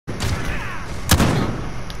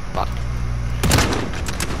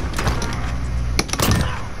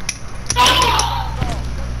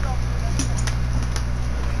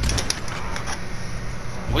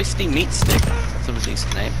Twisty Meat Stick. That's a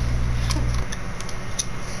decent name.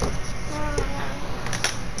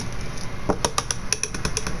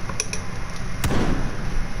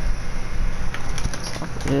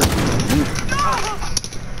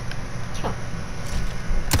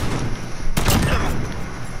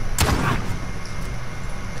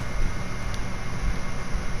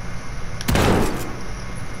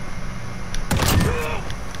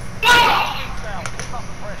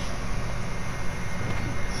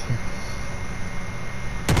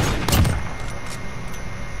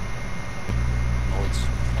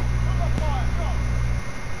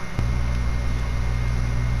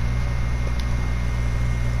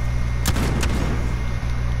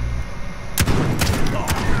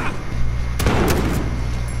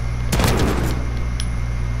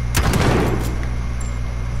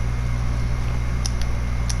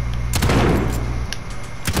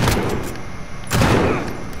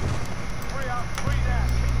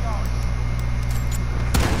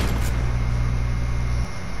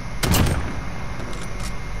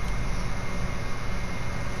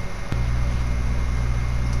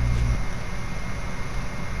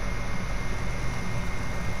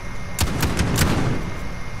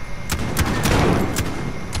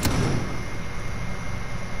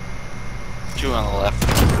 Two on the left.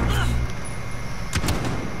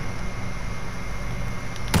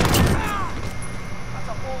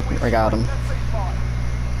 I got him.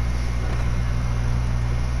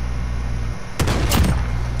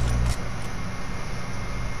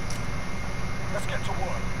 Let's get to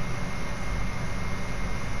work.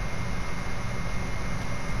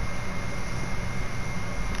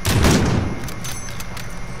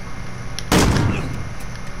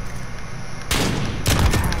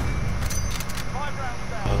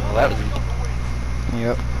 Oh, that was easy.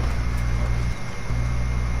 Yep.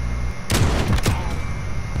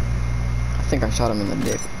 I think I shot him in the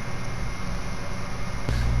dick.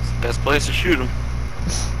 It's the best place to shoot him.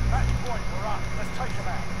 Match point, we're up. Let's take him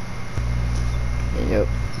out. Yep.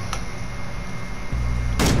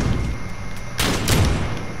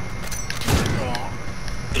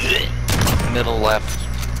 Middle left.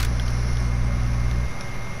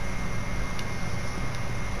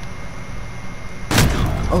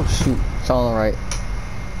 Oh shoot, it's all on the right.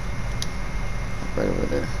 Right over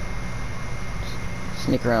there.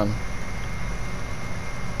 Sneak around.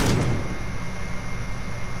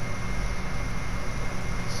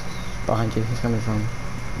 Behind you, he's coming from.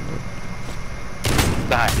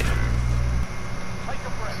 Behind you. Take a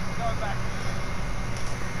breath. We're going back.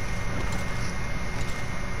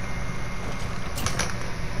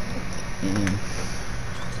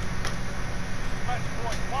 Match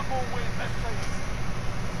point. One more win. Let's see.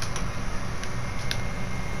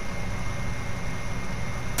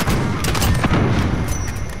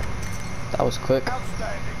 That was quick.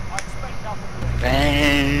 Outstanding. I expect nothing less.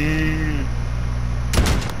 Bang!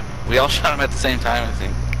 We all shot him at the same time, I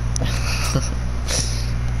think.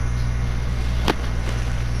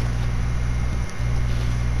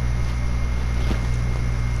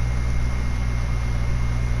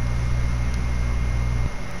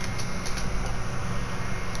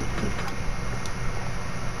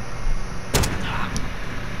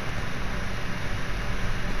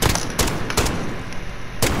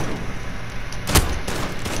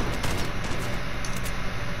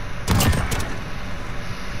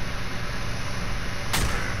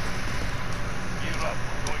 Gear up.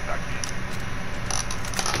 We're going back in.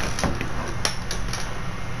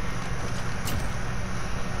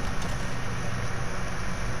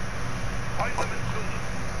 Find them and kill them.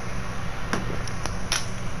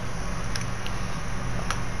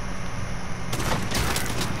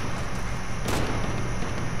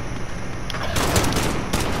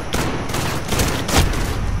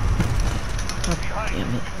 Behind.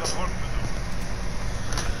 Damn it. We've got work to do.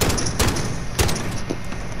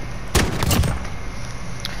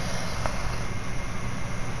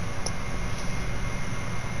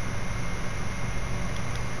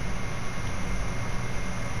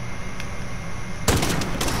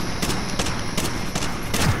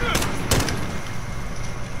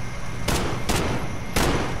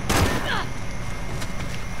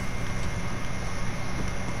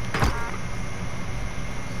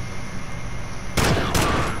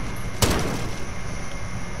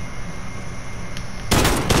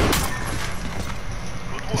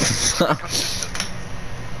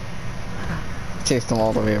 Chased them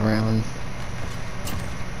all the way around.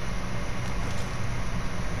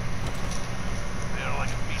 They're like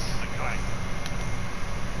a beast of the grind.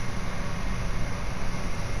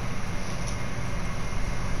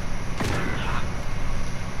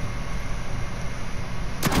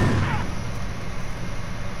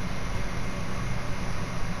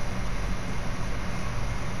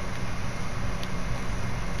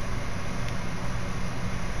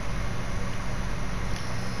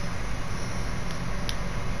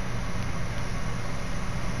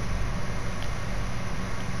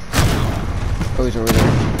 he's over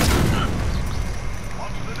there.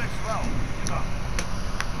 On to the next round. Get up.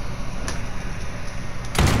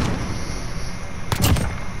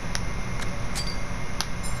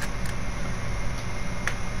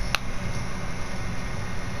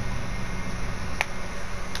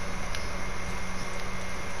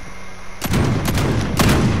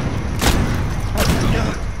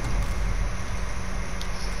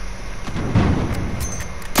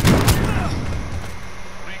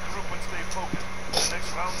 Regroup and stay focused.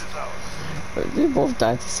 Next round is ours. They both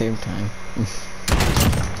died at the same time. Down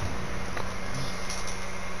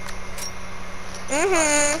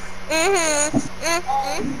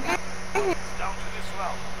to this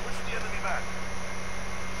round. Push the enemy back.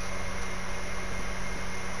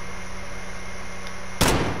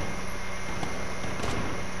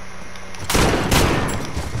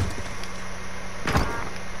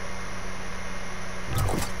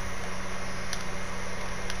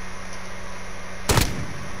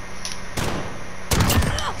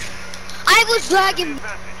 I was lagging.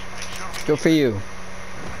 Advantage. Make sure we Good for you.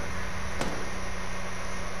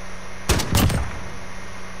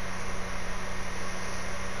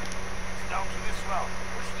 down to this round.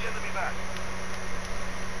 Push the enemy back.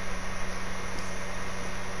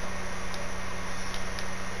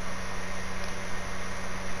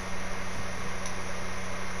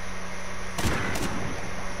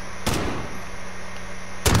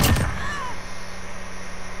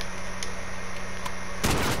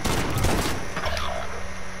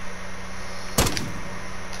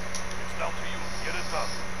 It's down to you. Get it done.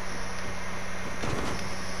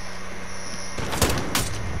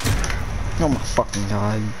 Oh my fucking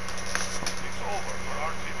god. It's over for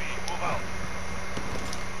RTV. Move out.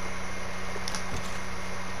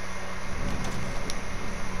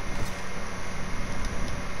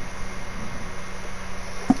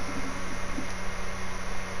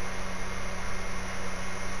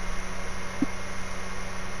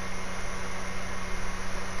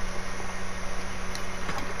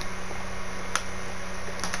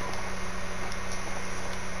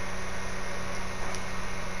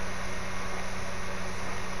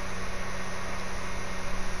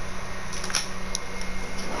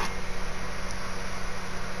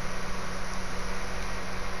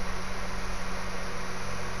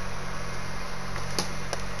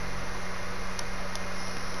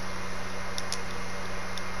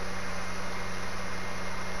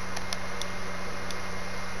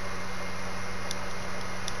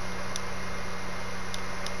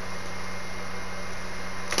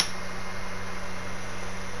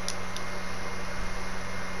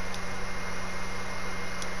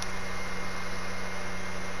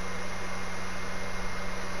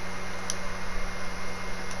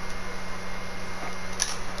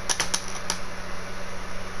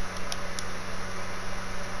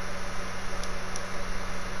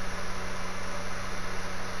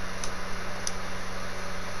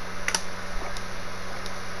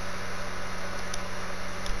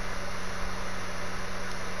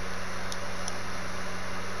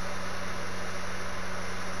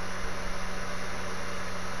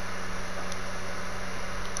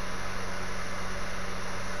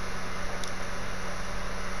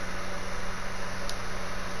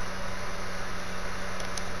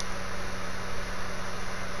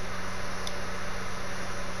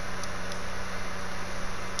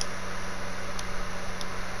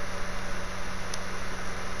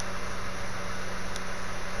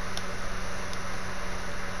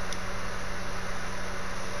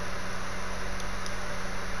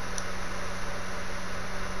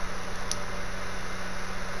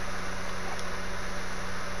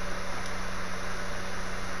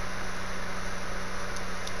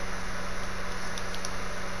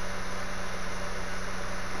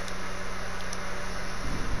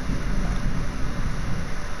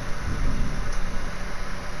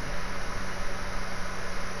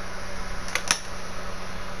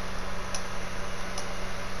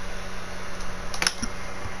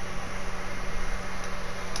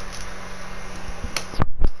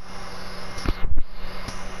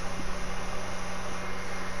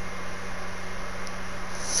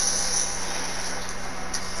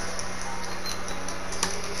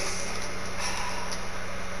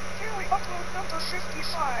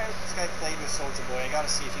 This guy played with Soulja Boy. I gotta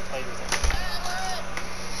see if he played with him. Is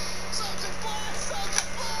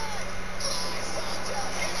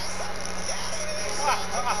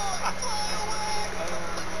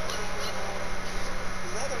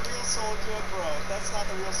that a real soldier, bro? If that's not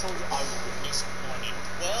the real soldier, I will be disappointed.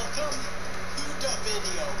 Welcome to the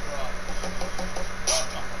video, bro.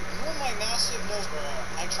 Welcome. You know my massive nose, bro.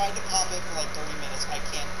 I tried to pop it for like 30 minutes. I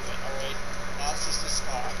can't do it, alright? Now it's just a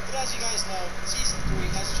scar. But as you guys know, Season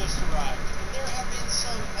 3 has just arrived. And there have been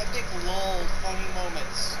some epic lull funny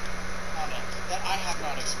moments on it that I have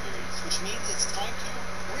not experienced, which means it's time to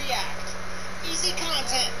react. Easy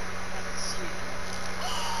content! Let's see.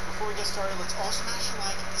 Before we get started, let's all smash a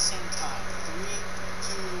like at the same time. 3,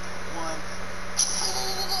 2, 1. If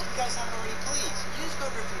you guys haven't already, please use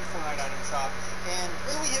code Drifting Fortnite Item Shop. And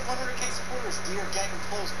when we hit 100k supporters, we are getting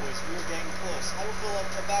close, boys. We are getting close. I will fill up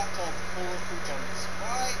a bathtub full of fruit gummies.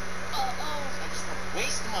 Why? I just want to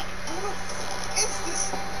waste money. It's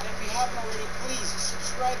this. And if you haven't already, please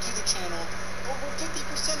subscribe to the channel. Over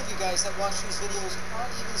 50% of you guys that watch these videos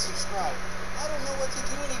aren't even subscribed. I don't know what to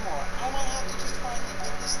do anymore. I might have to just finally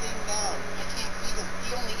put this thing down. I can't feed him.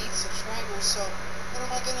 He only 8 subscribers, so what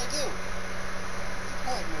am I gonna do?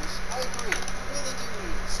 Point, Moose. I agree. You really do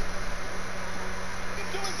need it. He's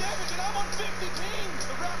doing damage and I'm on 50 teams.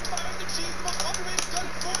 The rapid fire machine, the most underrated gun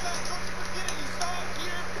in Fortnite. Don't you forget it. You saw it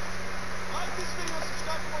here. Like this video and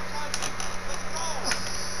subscribe for more content. Let's go.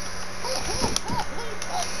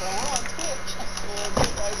 Bro, we're on Twitch. And this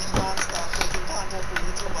guys is non-stop making content for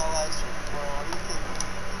YouTube while live streaming, bro. Are you kidding me?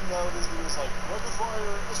 You know this video's like, rapid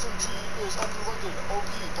fire SMG is underrated. OP,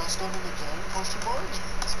 best gun in the game? Question mark?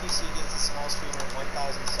 This PC gets a small streamer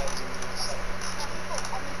 1,000 subs into a second.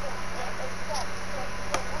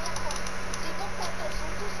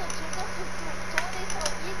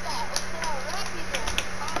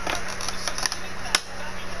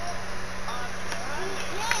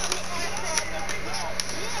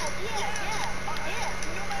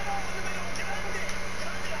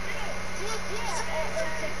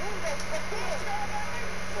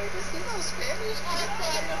 Wait, does he know Spanish?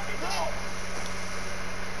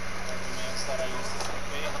 Demands that I use the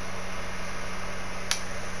clickbait.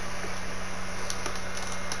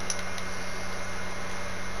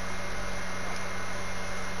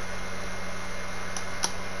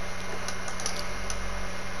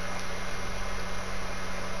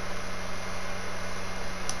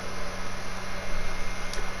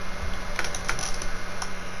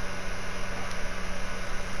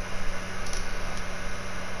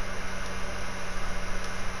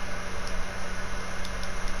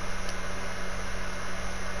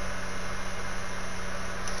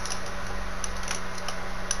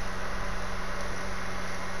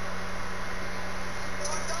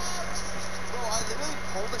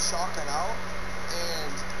 Pull the shotgun out,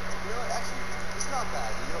 and you know, actually, it's not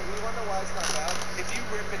bad. You know, we wonder why it's not bad. If you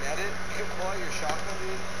rip and edit, you can pull out your shotgun,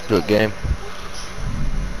 dude. Good game.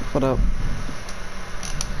 What up?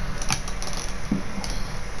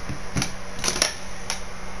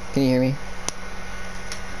 Can you hear me?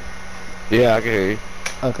 Yeah, I can hear you.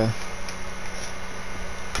 Okay.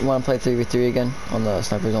 You wanna play 3v3 again? On the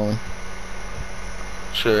snipers only?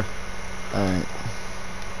 Sure. Alright.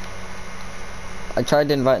 I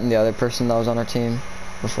tried inviting the other person that was on our team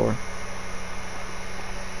before.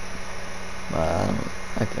 I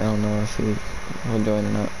don't know if he will join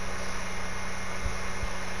or not.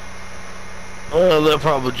 Well, they'll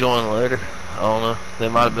probably join later. I don't know. They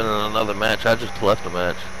might have been in another match. I just left a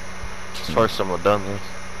match. It's the first time I've done this.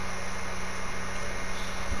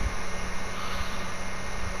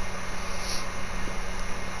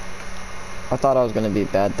 I thought I was gonna be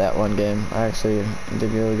bad that one game. I actually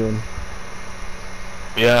did really good.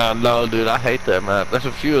 Yeah, no, dude, I hate that map. There's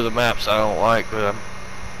a few of the maps I don't like, but I'm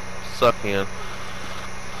suck in.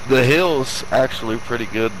 The hill's actually pretty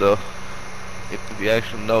good, though. If you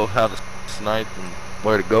actually know how to snipe and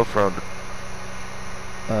where to go from.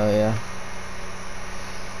 Yeah.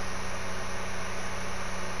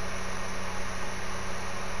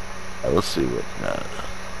 Let's see what we got.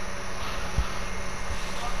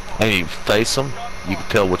 And you face them, you can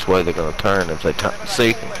tell which way they're going to turn if they turn.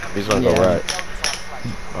 See, he's going to go right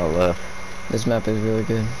or left. This map is really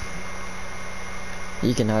good.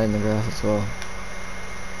 You can hide in the grass as well.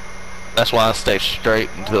 That's why I stay straight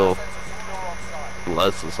until the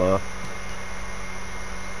lights is off.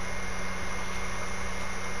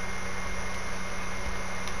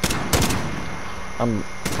 I'm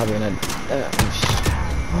probably gonna.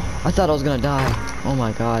 I thought I was gonna die. Oh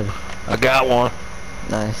my god. I got one.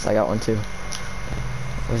 Nice, I got one too.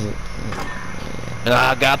 Was it? And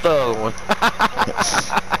I got the other one.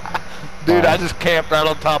 Dude, I just camped right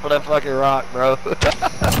on top of that fucking rock, bro.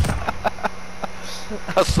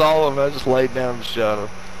 I saw him, I just laid down and shot him.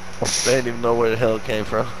 They didn't even know where the hell it came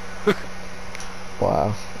from.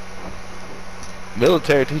 Wow.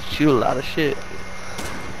 Military teaches you a lot of shit.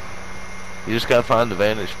 You just gotta find the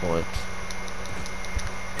vantage points.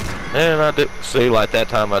 And I did. See, like that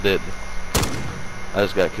time I didn't. I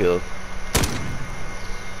just got killed.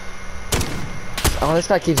 Oh, this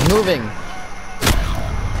guy keeps moving.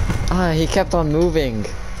 Ah, he kept on moving.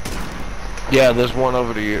 Yeah, there's one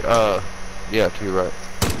over to your, yeah, to your right.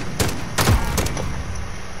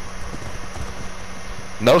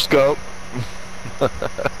 No scope.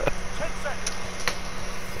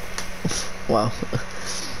 Wow.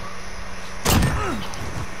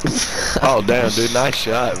 Oh, damn, dude. Nice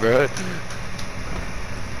shot, bro.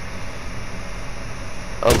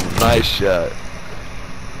 That was a nice shot.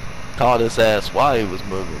 Caught his ass while he was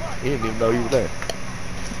moving. He didn't even know you were there.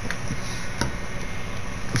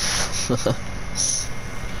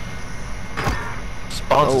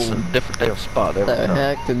 Spawns us in a different damn spot every The time.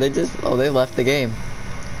 heck? Did they just... Oh, they left the game.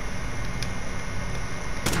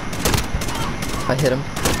 I hit him.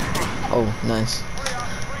 Oh, nice.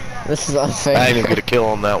 This is unfair. I didn't even get a kill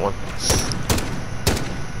on that one.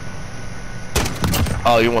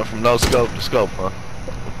 Oh, you went from no scope to scope, huh?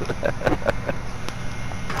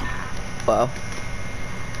 Wow.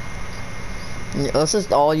 Yeah, let's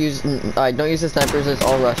just all use... Alright, don't use the snipers, let's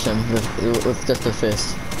all rush him with just a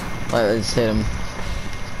fist. Alright, let's hit him.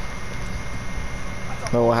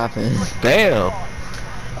 Oh, what happened? Damn.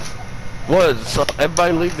 What? So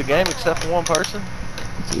everybody leave the game except for one person?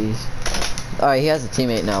 Jeez. Alright, he has a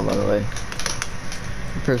teammate now, by the way.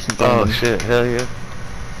 The person Oh joined him. shit, hell yeah.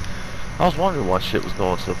 I was wondering why shit was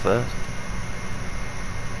going so fast.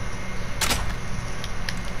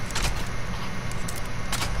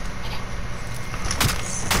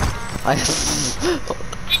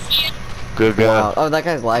 Good guy. Wow. Oh, that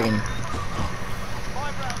guy's lagging.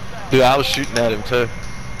 Dude, I was shooting at him too.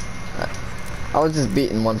 I was just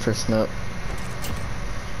beating one person up.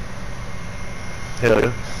 Hell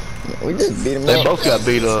yeah. Yeah, we just beat him They up. both got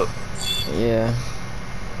beat up. Yeah.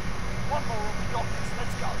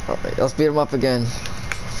 Alright, let's beat him up again.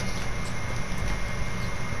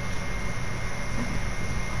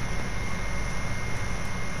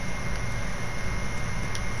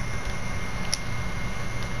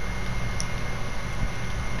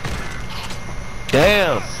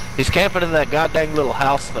 Damn. He's camping in that goddamn little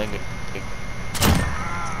house thing.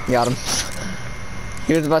 Got him.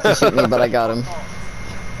 He was about to shoot me, but I got him.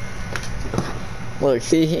 Look,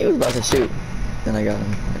 see, he was about to shoot. Then I got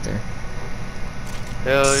him right there.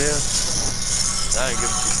 Hell yeah. I ain't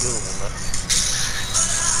giving two kills on that.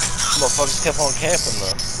 Motherfuckers kept on camping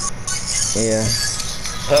though. Yeah.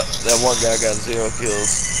 That one guy got 0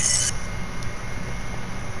 kills.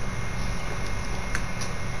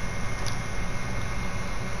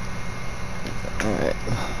 Alright.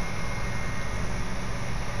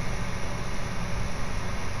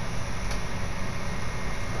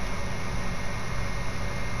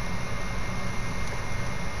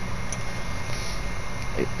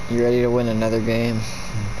 You ready to win another game?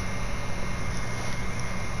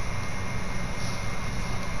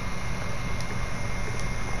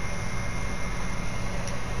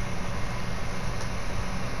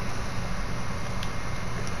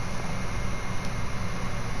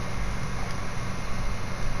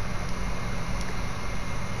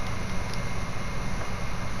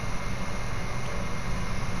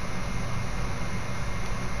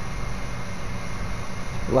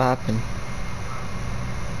 What happened?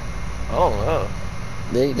 I don't know.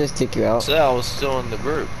 They just kick you out. Said I was still in the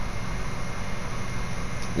group.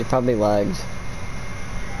 You probably lagged.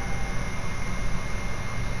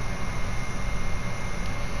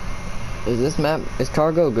 Is this map, is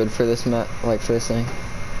cargo good for this map, like for this thing?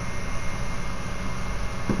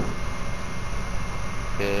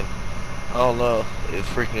 Yeah. I don't know. It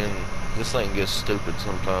freaking, this thing gets stupid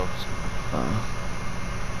sometimes.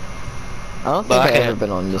 I don't But think I I've ever can't been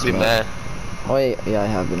on this be map. mad. Oh yeah, I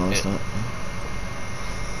have been on this Yeah. map.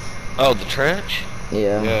 Oh, the trench?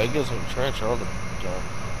 Yeah. Yeah, it gives me trench all the time.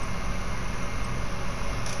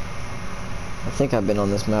 I think I've been on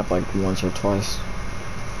this map like once or twice.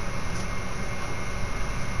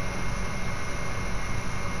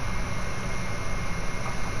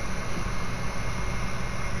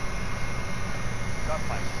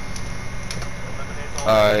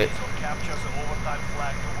 Alright.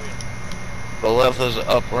 The left is an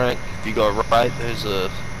up rank. If you go right, there's a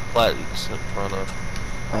flat you can sit in front of.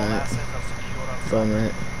 Alright. Going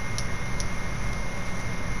right.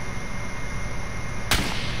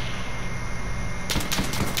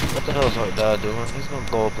 What the hell is our guy doing? He's gonna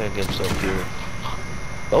blow up and get himself killed.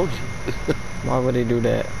 Told you. Why would he do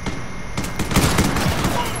that?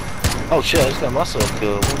 Oh shit, I just got myself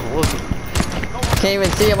killed. What was it? Can't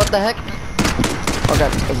even see him, what the heck? Oh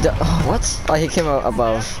god, what? Oh, he came out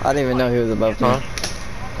above. I didn't even know he was above me. Huh?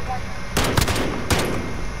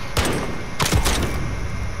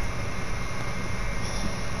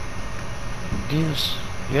 Yes.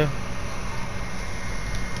 Yeah.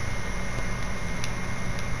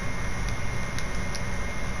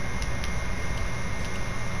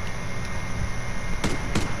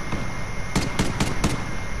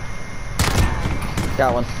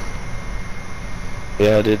 Got one.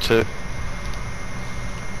 Yeah, I did too.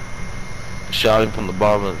 Shot him from the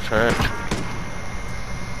bottom of the trench.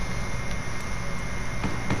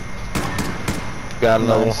 Got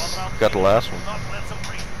another Nice. one. Got the last one.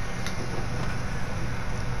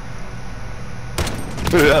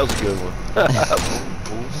 That was a good one.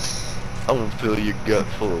 I'm gonna fill your gut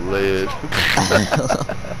full of lead.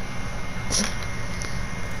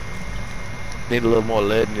 Need a little more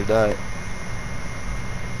lead in your diet.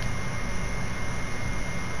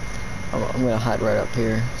 I'm gonna hide right up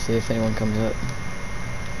here, see if anyone comes up.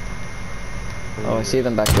 Oh, I see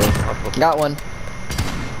them back there. Got one.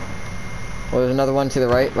 Well, there's another one to the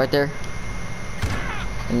right there.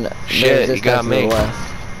 And there's Shit, this you guy got to me. the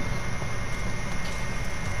left.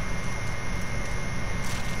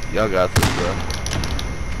 Y'all got this, bro.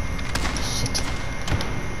 Shit.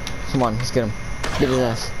 Come on, let's get him. Get his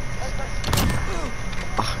ass.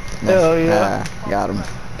 Ah, nice. Hell yeah. Ah, got him.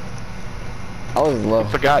 I was low. I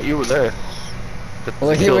forgot you were there.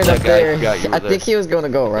 Well, he Killed went that up guy, there. forgot you were I there. think he was gonna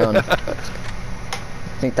go around. I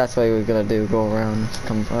think that's what he was gonna do. Go around,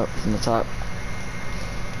 come up from the top.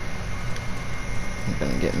 He's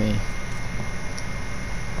gonna get me.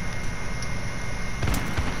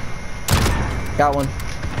 Got one.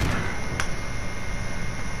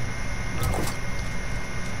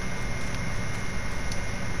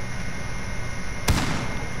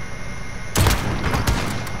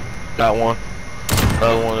 Got one.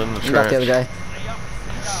 Another one in the You got the other trench. guy.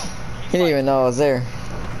 He didn't even know I was there.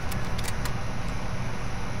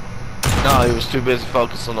 No, he was too busy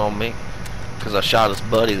focusing on me. Cause I shot his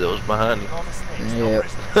buddy that was behind him. Yep.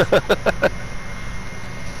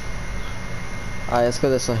 Alright, let's go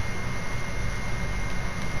this way.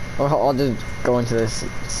 Or I'll just go into this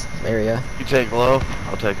area. You take low,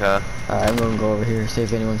 I'll take high. Alright, I'm gonna go over here, see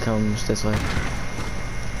if anyone comes this way.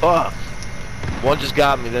 Fuck! One just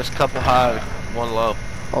got me, there's a couple high, one low.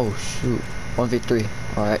 Oh shoot. 1v3.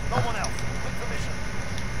 Alright.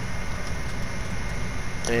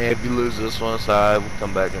 And if you lose this one side, we'll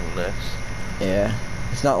come back in the next. Yeah.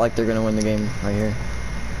 It's not like they're gonna win the game right here.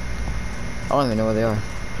 I don't even know where they are.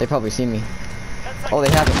 They probably see me. Oh,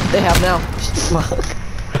 they haven't. They have now. Fuck.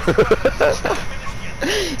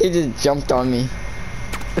 He just jumped on me.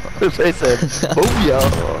 They said, booyah!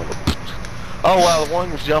 Oh wow, the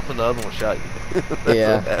one was jumping, the other one shot you. That's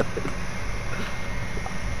Yeah. what happened.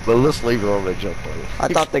 But let's leave it over there, jump on you. I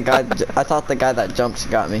thought the guy that jumped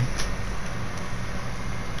got me.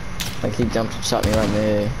 Like he jumped and shot me right in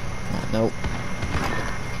the nope.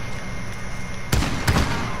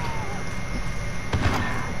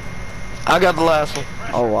 I got the last one.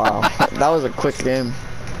 Oh wow. That was a quick game.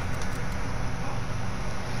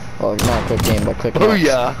 Well, not a quick game, but quick match.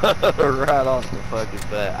 Booyah! Right off the fucking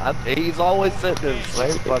bat. He's always sitting in the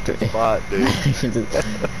same fucking spot, dude. he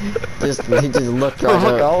just looked right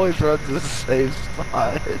Look, up. always runs to the same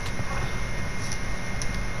spot.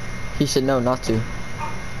 He should know not to.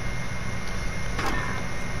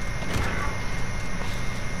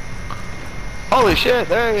 Holy shit,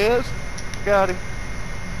 there he is. Got him.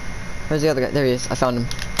 Where's the other guy? There he is. I found him.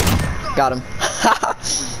 Got him.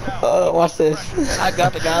 Watch this. I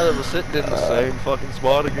got the guy that was sitting in the same fucking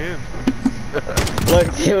spot again.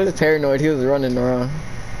 Look, he was paranoid. He was running around.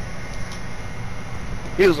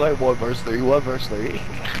 He was like 1 versus 3, 1 versus 3.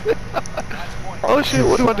 Oh shit,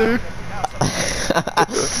 what do I do?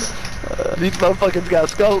 These motherfuckers got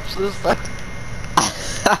scopes this time.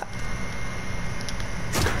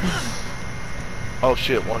 Oh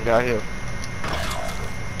shit, one guy here.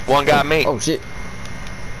 One got me. Oh shit.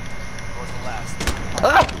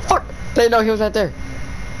 Ah, fuck! They know he was right there.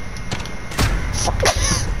 Fuck.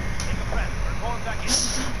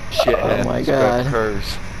 Shit, Oh my happens, God.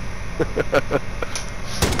 Curse.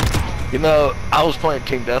 You know, I was playing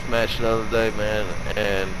Team Deathmatch the other day, man,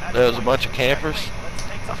 and there was a bunch of campers.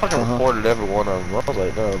 I fucking reported every one of them. I was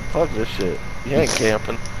like, no, fuck this shit. You ain't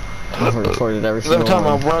camping. I recorded every Every single time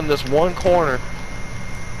I one. run this one corner.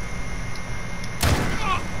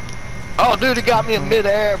 Oh, dude, he got me in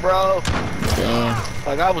midair, bro. Damn.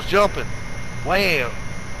 Like I was jumping. Wham.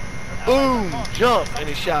 Boom. Jump. And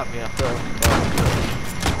he shot me. I fell.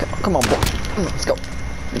 Come on, boy. Let's go.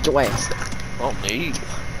 Get your ass. Oh, need.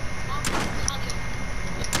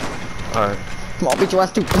 Alright. Come on, beat your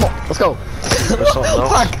ass too. Come on, let's go. There's something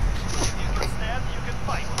else. Fuck.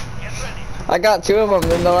 I got 2 of them,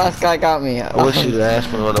 then the last guy got me. I wish you'd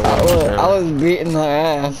asked me what I I wanted. was beating her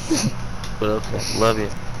ass. But okay. Love you.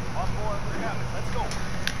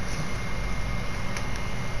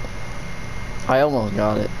 I almost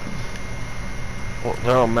got it. Well,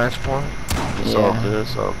 they're on match point. It's all Yeah. good.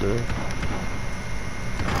 It's all good.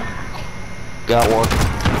 Got one.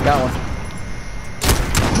 Got one.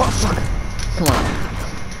 Oh, fuck. Come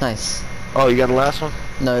on. Nice. Oh, you got the last one?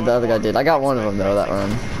 No, the other guy did. I got one of them though, that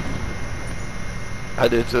run. I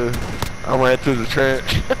did too. I ran through the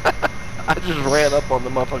trench. I just ran up on the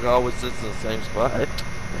motherfucker, always sits in the same spot. I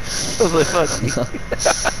was like, fuck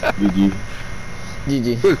you.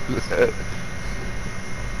 GG. GG.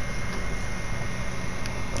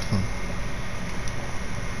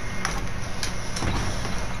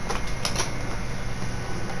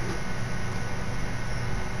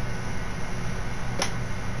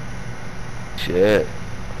 Shit.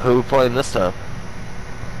 Who we playing this time?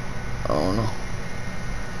 I don't know.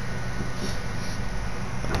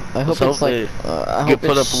 I hope Let's it's like. hope I get hope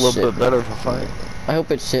put it's up a little bit shipment. better of a fight. I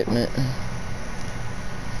hope it's shipment.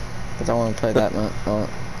 Cause I want to play that map. Oh,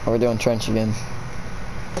 we're doing trench again.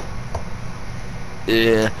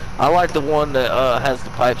 Yeah, I like the one that has the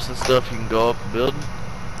pipes and stuff. You can go up the building.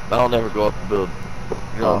 I don't ever go up the building.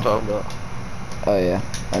 You know what I'm talking about? Oh yeah,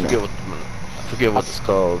 I know. I forget what it's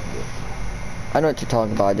called. But I know what you're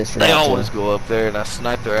talking about. I just forgot. they always go up there, and I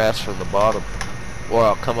snipe their ass from the bottom, or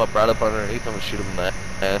I'll come up right up underneath them and shoot them in the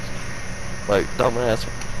ass, like dumbass.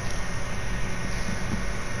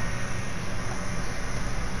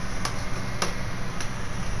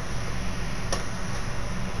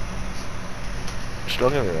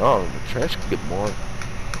 Don't get me wrong, the trench can get boring.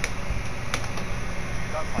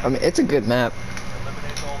 I mean, it's a good map.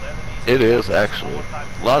 It is actually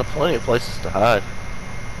plenty of places to hide.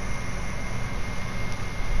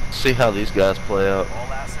 See how these guys play out.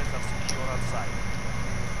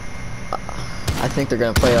 I think they're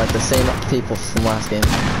gonna play like the same people from last game.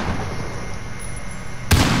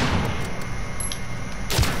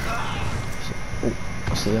 Ooh,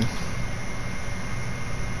 I see them.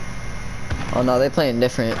 Oh no, they're playing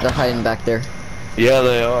different. They're hiding back there. Yeah,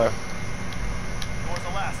 they are.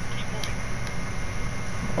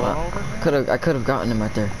 Wow. I could have gotten him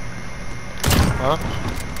right there. Huh?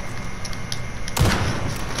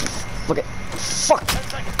 Look at, fuck!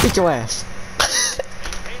 Beat your ass.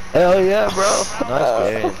 Hell yeah, bro.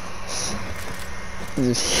 Nice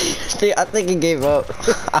game. See, I think he gave up.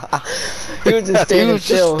 He was just He standing was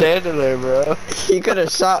still. just standing there, bro. He could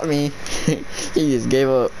have shot me. He just gave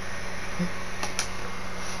up.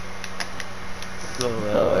 So,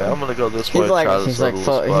 I'm gonna go this way He's and like, try this he's like,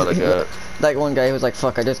 little fuck. spot I got. Like one guy, he was like,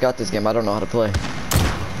 fuck, I just got this game. I don't know how to play.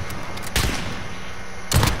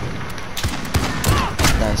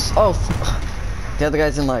 Nice. Oh, the other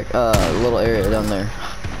guy's in like a little area down there.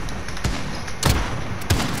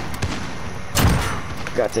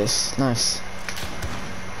 Got this. Nice.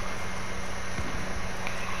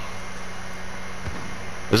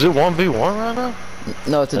 Is it 1v1 right now?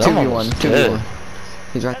 No, it's a And I'm 2v1. almost 2v1. dead.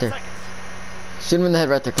 He's right there. Shoot him in the head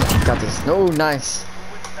right there. Come on. Got this. No, nice.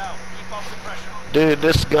 Dude,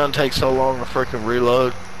 this gun takes so long to freaking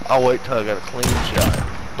reload. I'll wait till I got a clean shot.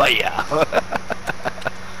 But yeah.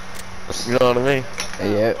 You know what I mean?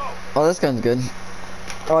 Yeah. Oh, this gun's good.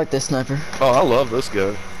 I like this sniper. Oh, I love this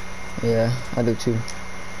gun. Yeah, I do too.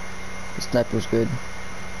 The sniper's good.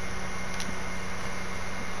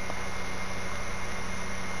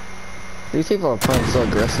 These people are playing so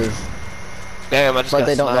aggressive. Damn, I just But got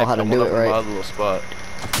they don't know sniped. how to I do went it up in right. my other little spot.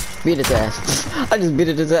 Beat his ass. I just beat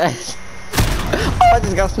it his ass. Oh, I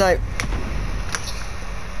just got sniped.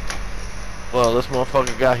 Well, this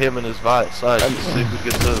motherfucker got him in his sights. Let's see if we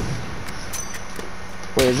get to.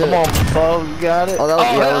 Wait, is Come it? on, Bo, you got it? Oh, that was,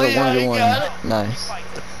 yeah, hell that was a yeah, you 1v1. got it.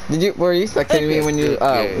 Nice. Were you spectating me when you,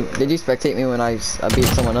 did you spectate me when I beat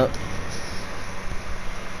someone up?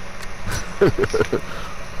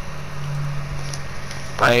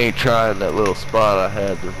 I ain't trying that little spot I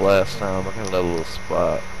had this last time. I got that little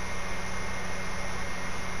spot.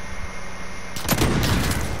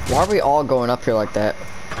 Why are we all going up here like that?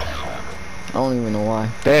 I don't even know why.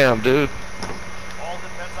 Damn, dude.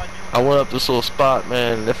 I went up this little spot,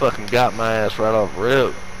 man, and they fucking got my ass right off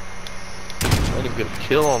rip. I didn't even get a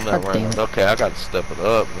kill on that God damn round. it. Okay, I gotta step it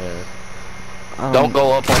up, man. Don't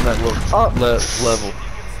go up on that little level.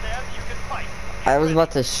 I was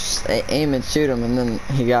about to aim and shoot him, and then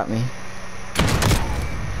he got me.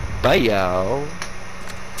 Bye, y'all.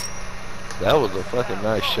 That was a fucking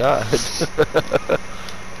nice shot.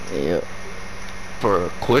 Yep. For a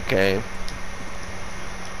quick aim.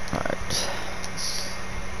 Alright.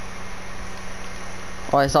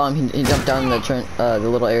 Oh, I saw him. He jumped down in the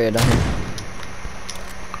little area down here.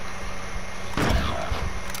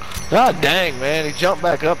 God dang, man. He jumped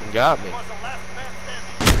back up and got me.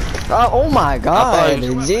 Oh my god, he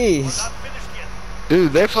was- jeez.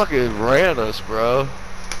 Dude, they fucking ran us, bro.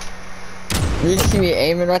 You see me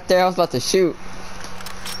aiming right there? I was about to shoot.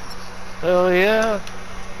 Hell yeah.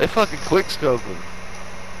 They fucking quick scoping.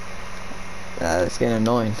 It's getting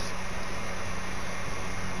annoying.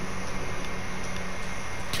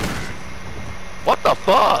 What the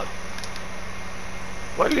fuck?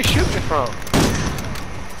 Where did he shoot me from?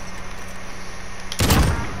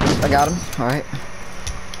 I got him. Alright.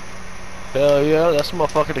 Hell yeah, that's the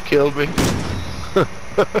motherfucker that killed me.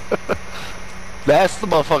 That's the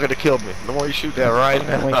motherfucker that killed me. The one you shoot that right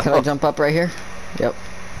now. Wait, can I jump up right here? Yep.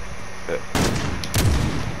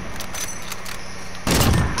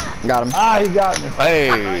 Got him. Ah, he got me.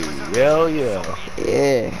 Hey, hell yeah.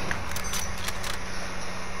 Yeah.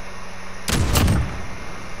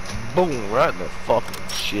 Boom, right in the fucking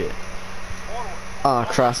shit. Oh,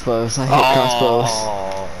 crossbows. I hate crossbows.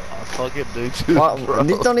 Oh, I fucking do too, Why, bro.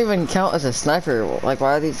 these don't even count as a sniper. Like,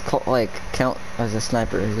 why are these count as a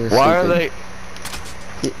sniper? They're Why are stupid.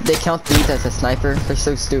 They count these as a sniper? They're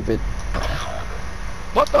so stupid.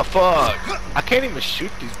 What the fuck? I can't even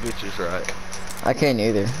shoot these bitches right. I can't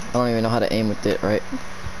either. I don't even know how to aim with it, right?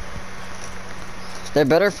 They're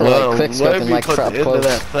better for Well, like quick whatever scoping, you like put for up the end of close.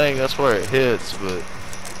 that thing, that's where it hits, but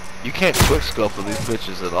you can't quick scope with these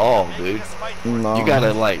bitches at all, dude. No. You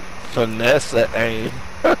gotta like finesse that aim.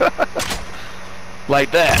 Like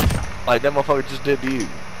that. Like that motherfucker just did to you.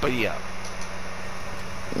 But yeah.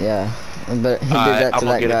 Yeah, but he did Alright, that I'm to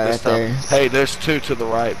gonna that get guy it right this time. there. Hey, there's two to the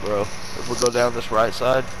right, bro. If we go down this right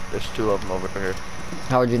side, there's two of them over here.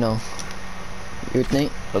 How would you know? You would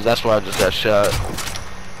think? Cause that's where I just got shot.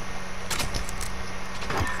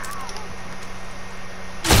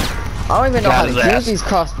 I don't even know how Got to his use ass. these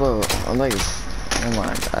crossbows. I'm like, oh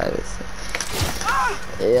my god.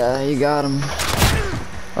 Yeah, you got him.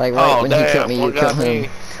 Like right Oh when damn, he killed me, you what got killed him. me?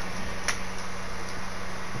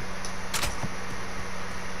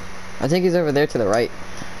 I think he's over there to the right.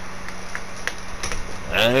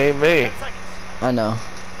 That ain't me. I know.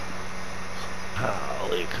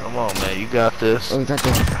 Holy, come on, man, you got this. Oh, we got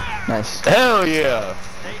this. Nice. Hell yeah!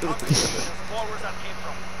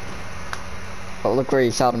 Oh, look where he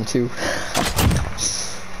shot him too.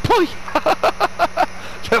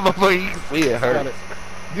 That motherfucker, you can see it hurt.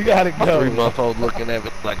 You gotta My go. 3-month-old looking at me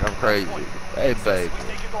like I'm crazy. Hey, baby.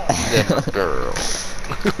 That's my girl.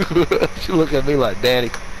 She look at me like, Daddy,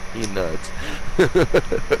 you nuts.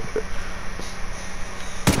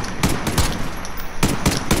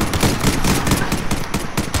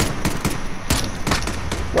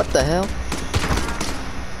 What the hell?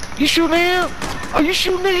 You shooting him? Are you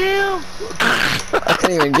shooting him? I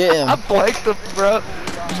couldn't even get him. I blanked him, bro.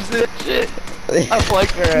 You said shit. I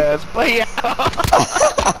blanked her ass. But yeah.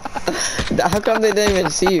 How come they didn't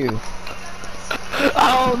even see you?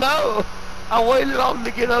 I don't know. I waited on him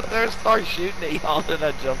to get up there and start shooting at y'all, and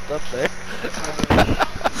I jumped up there.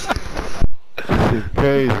 This is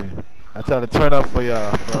crazy. I tried to turn up for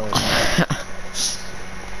y'all, bro.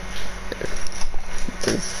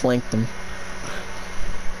 Just flanked him.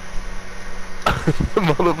 The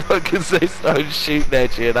motherfuckers, they started shooting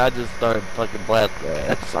at you, and I just started fucking blasting their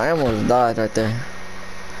ass. I almost died right there.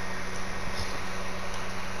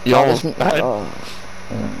 You Oh, almost this, died?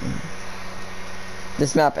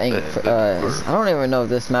 this map ain't. I don't even know if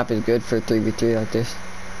this map is good for 3v3 like this.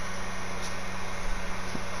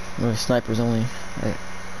 Or snipers only.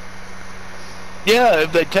 Yeah,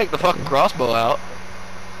 if they take the fucking crossbow out.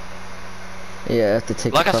 Yeah, I have to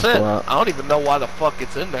take Like the I crossbow said, out. I don't even know why the fuck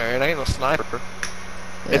it's in there. It ain't a sniper.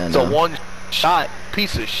 Yeah, It's I a know. one-shot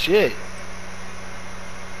piece of shit.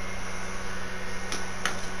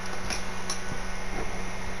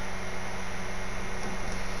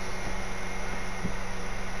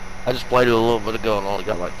 I just played it a little bit ago and only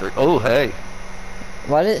got like 3. Oh, hey.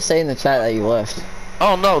 Why did it say in the chat that you left?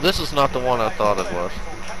 Oh no, this is not the one I thought it was.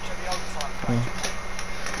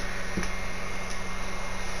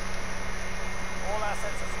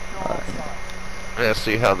 Yeah,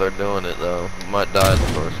 see how they're doing it though. Might die in the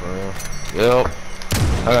first round. Yep.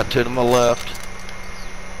 I got 2 to my left.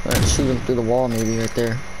 Alright, shoot him through the wall maybe right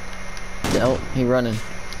there. Yeah, oh, he running.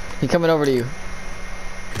 He coming over to you.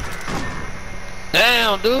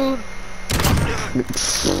 Down, dude!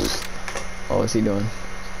 Oh, what's he doing?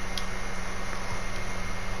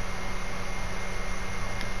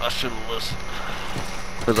 I should have listened.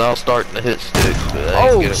 Cause I was starting to hit sticks, but I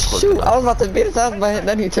ain't Oh get it quick shoot! enough. I was about to beat his ass, but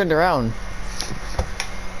then he turned around.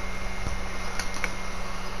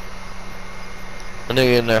 I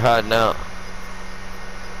nigga in there hiding out.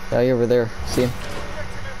 Yeah, he over there. See him?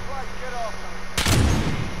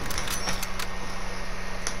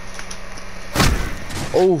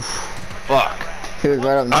 Oh, Fuck. he was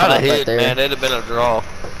right up in the I'd top have right hit, there. man. It'd have been a draw.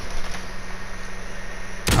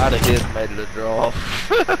 I'd have hit and made it a draw.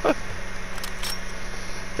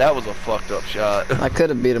 That was a fucked up shot. I could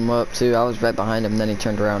have beat him up too. I was right behind him, then he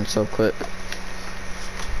turned around so quick.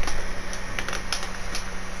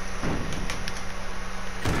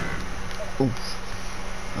 Ooh.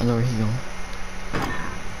 I know where he's going.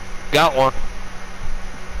 Got one.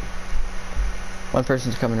 One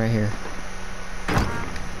person's coming right here.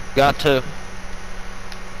 Got two.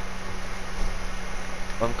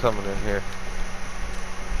 I'm coming in here.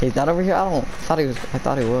 He's not over here. I thought he was. I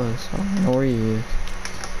don't know where he is.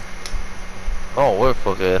 Oh, where the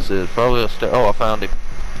fuck ass is? Probably upstairs. Oh, I found him.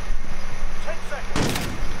 10 seconds.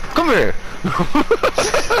 Come here.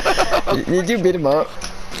 Did you beat him up?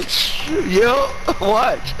 Yo,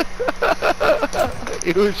 watch.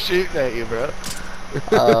 He was shooting at you, bro.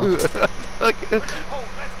 Look, I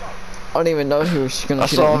don't even know who was gonna I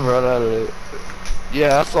shoot saw at him me. run out of it.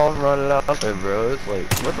 Yeah, I saw him running out there, bro. It's like,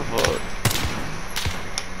 what the fuck?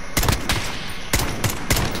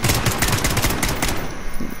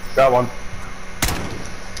 Got one.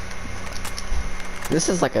 This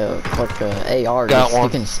is like a AR. Got You one.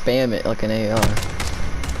 can spam it like an AR.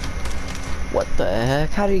 What the heck?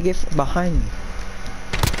 How did he get behind me?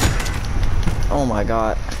 Oh my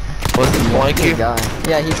god. Was he flank Good you? guy.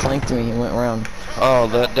 Yeah, he flanked me. He went around. Oh,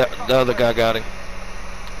 the other guy got him.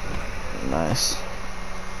 Nice.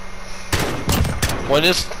 When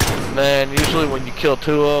it's, man, usually when you kill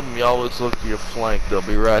two of them, you always look to your flank. They'll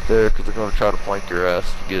be right there because they're going to try to flank your ass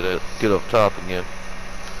to get up top again.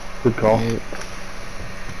 Good call. Yep.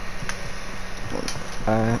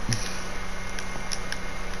 Alright.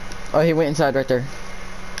 Oh, he went inside right there.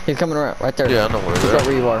 He's coming around right there. Yeah, I know where He's they're right at.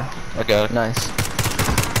 where you are. I got it. Nice.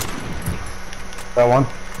 Got one.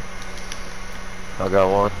 I got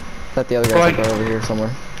one. Got the other guy Flank. right over here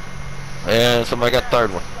somewhere. And somebody got the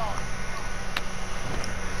third one.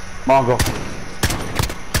 Mongo.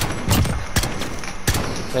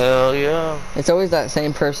 Hell yeah. It's always that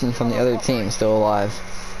same person from the other team still alive.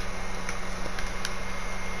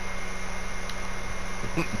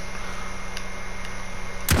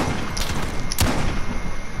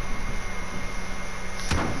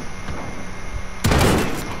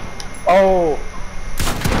 Oh.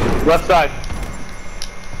 Left side.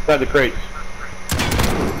 Side the crates.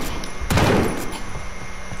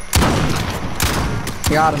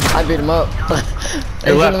 Got him. I beat him up. He's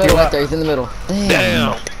Your in left, the your middle right left. there. He's in the middle.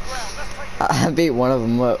 Damn. I beat one of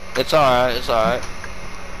them up. It's alright, it's alright.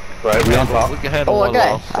 Right, we on top. We can handle Oh, one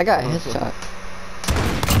loss. I got a headshot.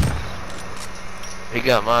 He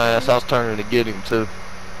got my ass. I was turning to get him too.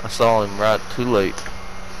 I saw him right too late.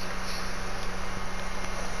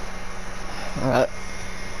 Alright.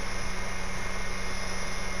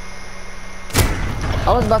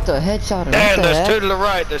 I was about to headshot him. Damn, What the there's heck? two to the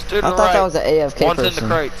right. There's two to I the thought right. that was an AFK One's person. in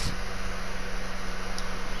the crates.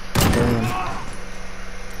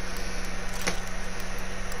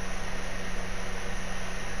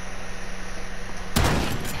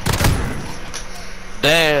 Damn.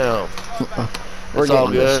 Damn. We're It's all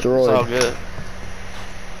getting good. destroyed. It's all good.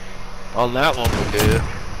 On that one we did.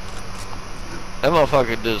 That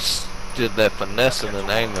motherfucker just did that finessing and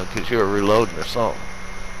aiming because you were reloading or something.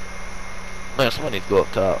 Man, somebody needs to go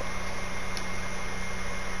up top.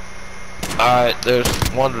 Alright, there's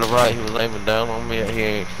one to the right. He was aiming down on me. He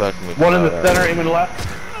ain't expecting me to One in the fire center, at him. aiming left.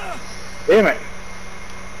 Damn it.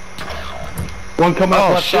 One coming up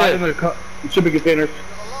Oh, left side shit. in the shipping containers.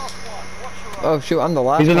 Oh shoot, I'm the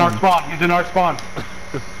last He's in one. our spawn. He's in our spawn.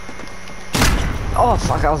 Oh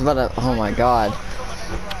fuck, I was about to. Oh my god.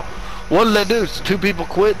 What did they do? Two people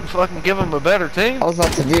quit and fucking give him a better team? I was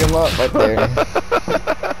about to beat him up right there.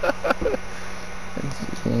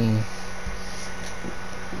 Mm.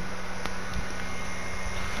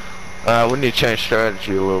 We need to change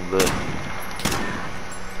strategy a little bit.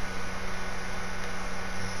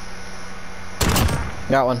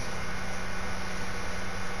 Got one.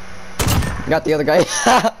 Got the other guy.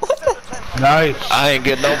 Nice. I ain't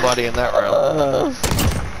getting nobody in that round.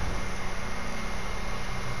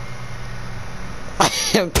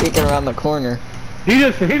 I'm peeking around the corner. He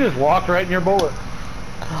just walked right in your bullet.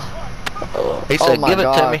 He Oh said, my give it to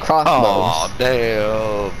God, me. crossbows. Oh,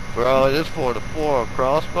 damn. Bro, it's 4-4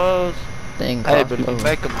 crossbows. Dang, Hey, but crossbow. you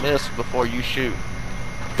make them miss before you shoot.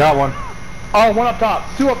 Got one. Oh, one up top.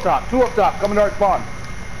 Two up top. Two up top. Coming to our spawn.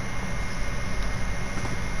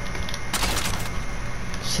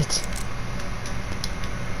 Shit.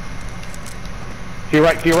 To your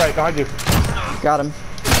right, behind you. Got him.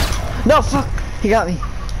 No, fuck. He got me.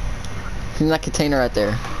 He's in that container right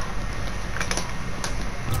there.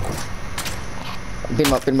 Beat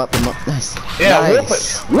him up, beat him up, beat him up. Nice. Yeah,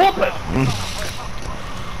 Nice. whoop it.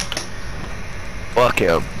 Fuck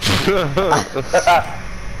him.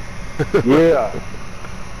 Yeah.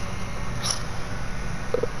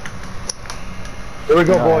 Here we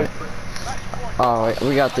go, Alright. boys. Alright,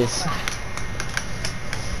 we got this.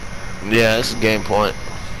 Yeah, it's a game point.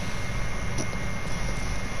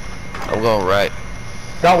 I'm going right.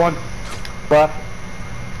 Got one. Left.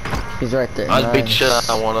 He's right there. I just beat the Nice. shit out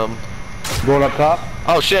of one of them. Going up top.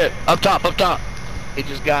 Oh shit! Up top, up top! He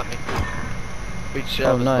just got me. Beat the shit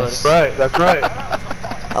out of his nice. buddy. Right, that's right.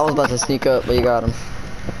 I was about to sneak up, but you got him.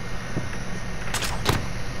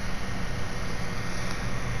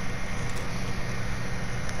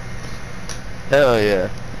 Hell yeah.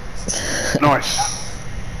 Nice.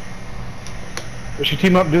 We should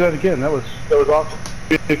team up and do that again. That was awesome.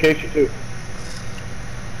 Communication too.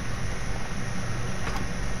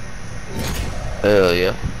 Hell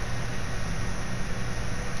yeah.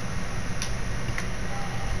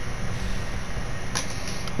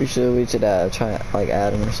 We should try like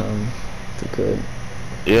add him or something if we could.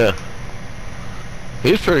 Yeah.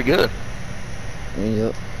 He's pretty good.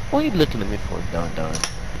 Yep. What are you looking at me for, Don?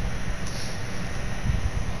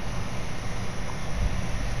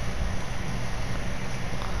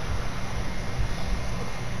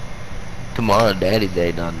 Tomorrow, Daddy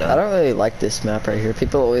Day, Don. I don't really like this map right here.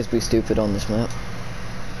 People always be stupid on this map.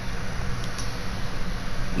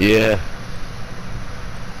 Yeah.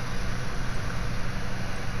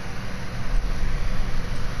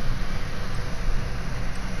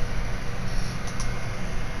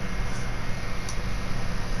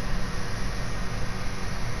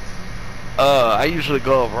 I usually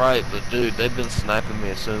go up right, but dude, they've been sniping me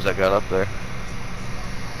as soon as I got up there.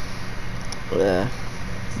 Yeah.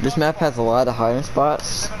 This map has a lot of hiding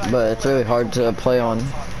spots, but it's really hard to play on.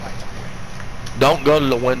 Don't go to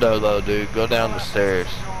the window though, dude. Go down the stairs.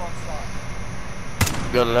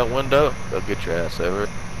 Go to that window, they'll get your ass over it.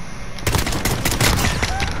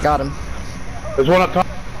 Got him. There's one up top.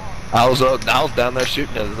 I was down there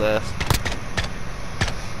shooting at his ass.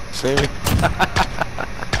 See me?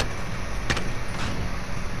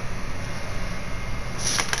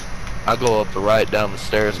 I go up the right down the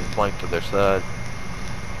stairs and flank to their side.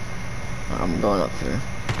 I'm going up here.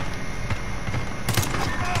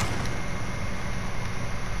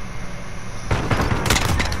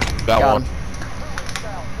 Got one. him.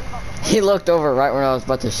 He looked over right when I was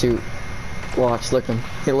about to shoot. Watch, look him.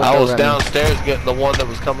 He looked I was over at me. downstairs getting the one that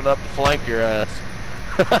was coming up to flank your ass.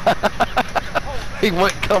 He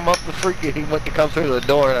went to come through the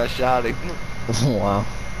door and I shot him. Wow.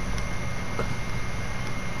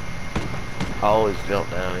 I always jump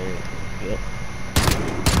down here. Yep.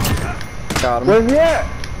 Got him. Where's he at?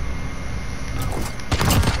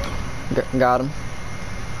 Got him.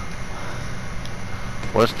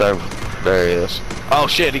 What's there? There he is. Oh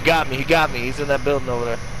shit, he got me, he's in that building over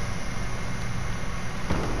there.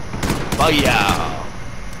 Oh yeah.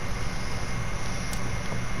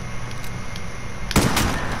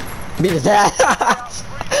 Beat his ass.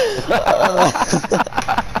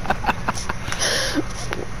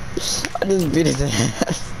 I just beat his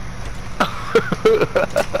ass.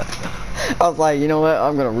 I was like, you know what?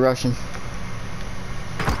 I'm gonna rush him.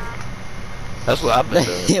 That's what I've been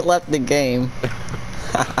doing. He left the game.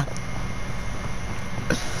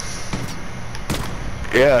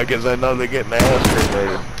 Yeah, because I know they're getting their ass kicked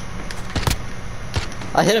later.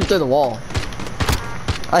 I hit him through the wall.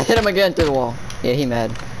 I hit him again through the wall. Yeah, he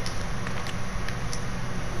mad.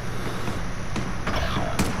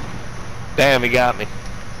 Damn, he got me.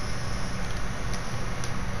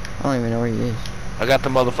 I don't even know where he is. I got the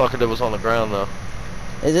motherfucker that was on the ground though.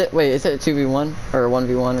 Is it? Wait, is it a 2v1 or a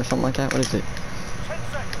 1v1 or something like that? What is it?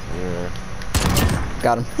 Yeah.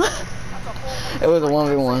 Got him. It was a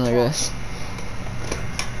 1v1, I guess.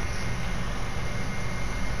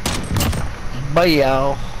 But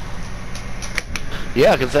yeah,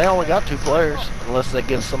 because they only got 2 players, unless they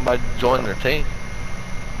get somebody to join their team.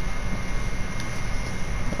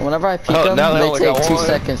 Whenever I peek Oh, them, now they they only take got 2 one.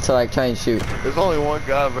 seconds to like try and shoot. There's only one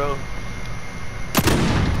guy, bro.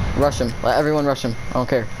 Rush him. Let everyone rush him. I don't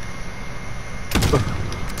care.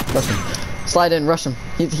 Rush him. Slide in, rush him.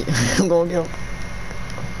 I'm going to get him.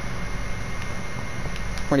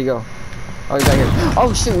 Where'd he go? Oh, he's right here.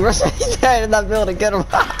 Oh shoot, rush him. He's right in that building. Get him.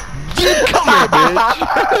 Come here, bitch.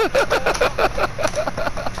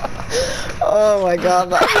 Oh my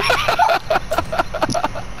god.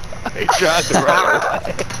 He tried to run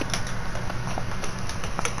away.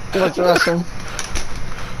 Let's rush him.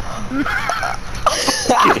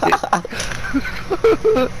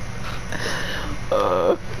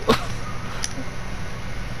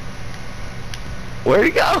 Where'd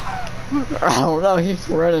he go? I don't know, he's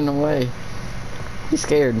running away. He's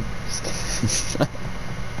scared.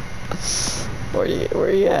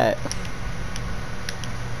 Where you at?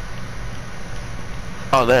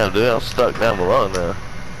 Oh damn, dude, I'm stuck down below now.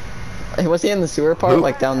 Hey, was he in the sewer part, Who?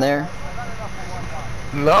 like down there?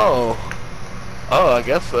 No. Oh, I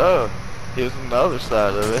guess so. He was on the other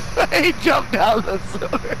side of it. He jumped down the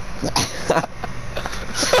sewer.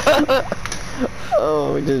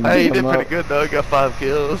 Oh, we just Hey, he beat did him pretty up. good though. He got 5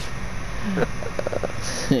 kills.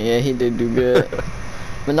 Yeah, he did do good.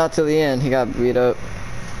 But not till the end, he got beat up.